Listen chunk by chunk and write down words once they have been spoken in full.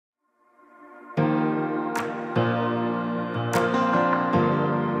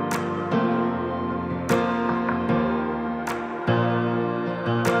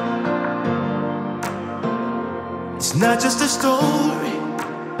not just a story,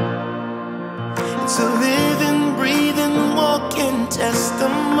 it's a living, breathing, walking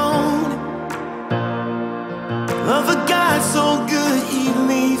testimony of a God so good he'd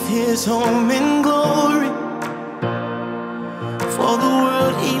leave his home in glory for the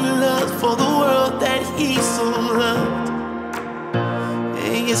world he loved, for the world that he so loved.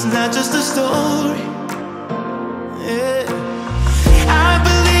 Hey, it's not just a story. Yeah. I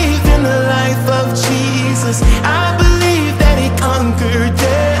believe in the life of Jesus. I believe that he conquered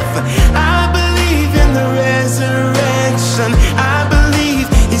death. I believe in the resurrection. I believe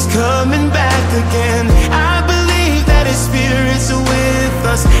he's coming back again. I believe that his spirit's with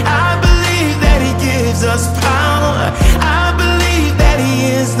us. I believe that he gives us power. I believe that he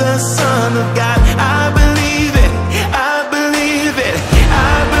is the Son of God. I believe it. I believe it.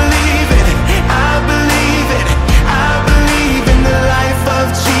 I believe it. I believe it. I believe in the life of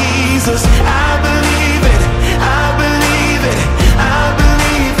Jesus. I believe it. I believe it. I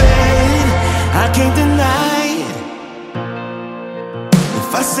believe it. I can't deny it. If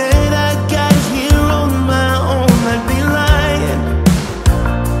I said I got here on my own, I'd be lying.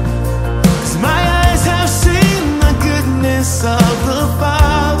 'Cause my eyes have seen the goodness of the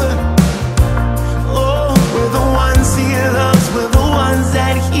Father. Oh, we're the ones he loves, we're the ones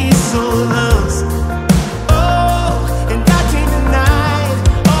that he so loves. Oh, and I can't deny it.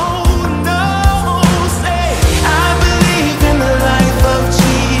 Oh no, say I believe in the life of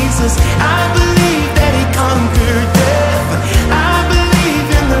Jesus. I believe that he conquered death. I believe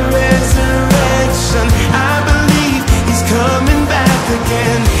in the resurrection. I believe he's coming back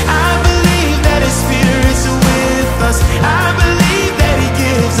again. I believe that his spirit's with us. I believe that he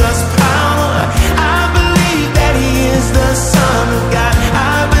gives us power. I believe that he is the Son of God.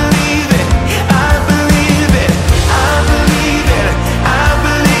 I believe it. I believe it. I believe it. I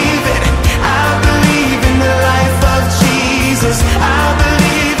believe it. I believe in the life of Jesus. I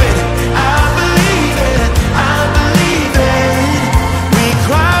believe it. I believe it. I believe it. We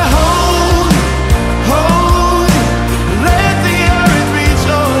cry holy, holy, let the earth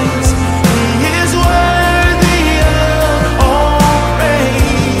rejoice. He is worthy of all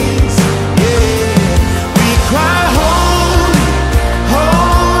praise. Yeah. We cry holy,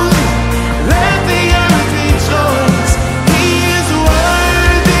 holy, let the earth rejoice. He is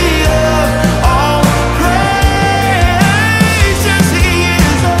worthy of all praise. Yes, he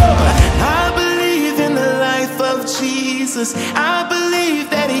is. Oh, I believe in the life of Jesus. I believe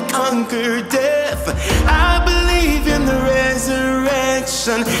that he conquered death. I believe in the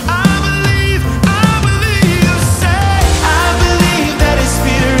resurrection. I believe, say, I believe that his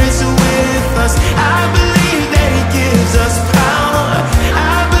spirit's with us. I believe that he gives us power.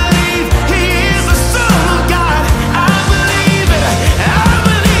 I believe he is the Son of God. I believe it. I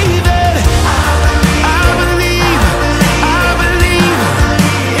believe it. I believe. I believe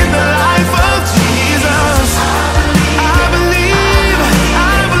in the life of Jesus. I believe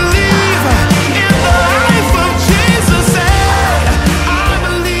in the life of Jesus. I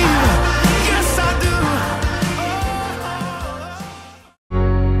believe. Yes, I do.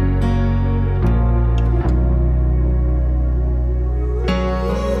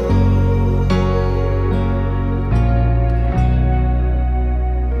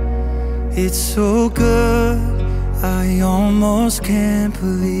 It's so good, I almost can't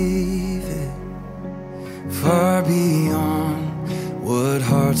believe it. Far beyond what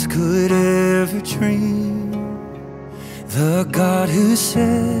hearts could ever dream. The God who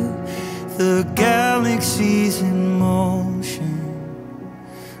set the galaxies in motion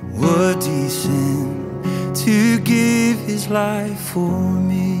would descend to give his life for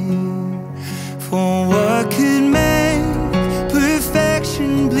me. For what could make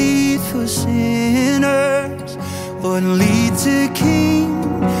perfection bleed for sinners? What lead to King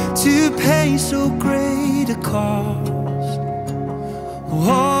to pay so great a cost?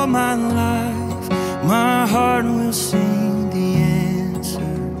 All my life, my heart will sing the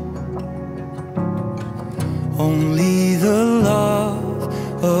answer. Only the love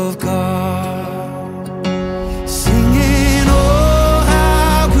of God. Singing, oh,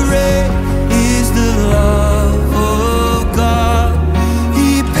 how great is the love of God.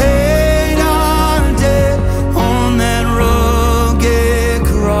 He paid our debt on that rugged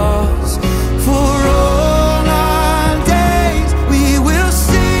cross. For all our days we will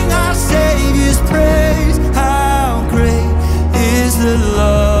sing our Savior's praise. How great is the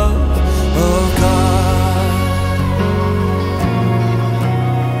love of God.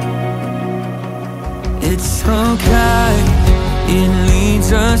 It's so kind, it leads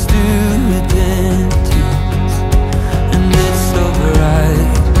us to repentance. And it's so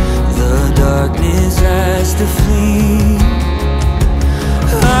bright, the darkness has to flee.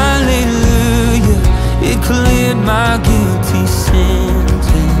 Hallelujah, it cleared my guilty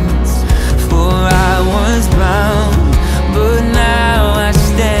sentence. For I was bound, but now I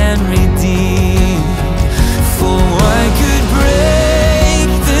stand redeemed. For what could break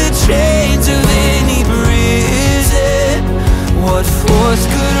the chains of any prison? What force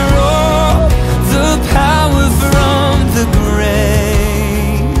could roll the power from the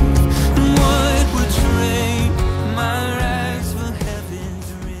grave? What would trade my rags for heaven's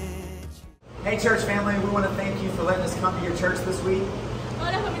rich? Hey church family, we want to thank you for letting us come to your church this week.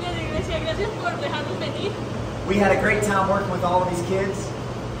 Hola familia de iglesia, gracias por dejarnos venir. We had a great time working with all of these kids.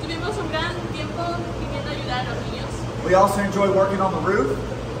 Tuvimos un gran tiempo viniendo a ayudar a los niños We also enjoyed working on the roof.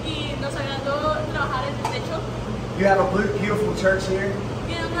 y nos agradó trabajar en el techo. You have a beautiful church here,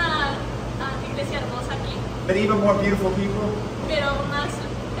 Tiene una iglesia hermosa aquí, but even more beautiful people. pero más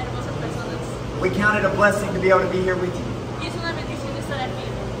hermosas personas. We count it a blessing to be able to be here with you. Y es una bendición estar aquí.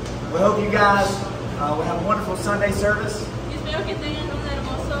 We hope you guys will have a wonderful Sunday service, Y espero que tengan un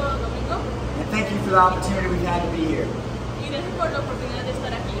hermoso domingo. and thank you for the opportunity we've had to be here. Y gracias por la oportunidad de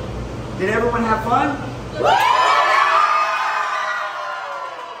estar aquí. Did everyone have fun?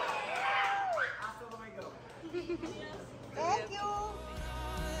 Thank you.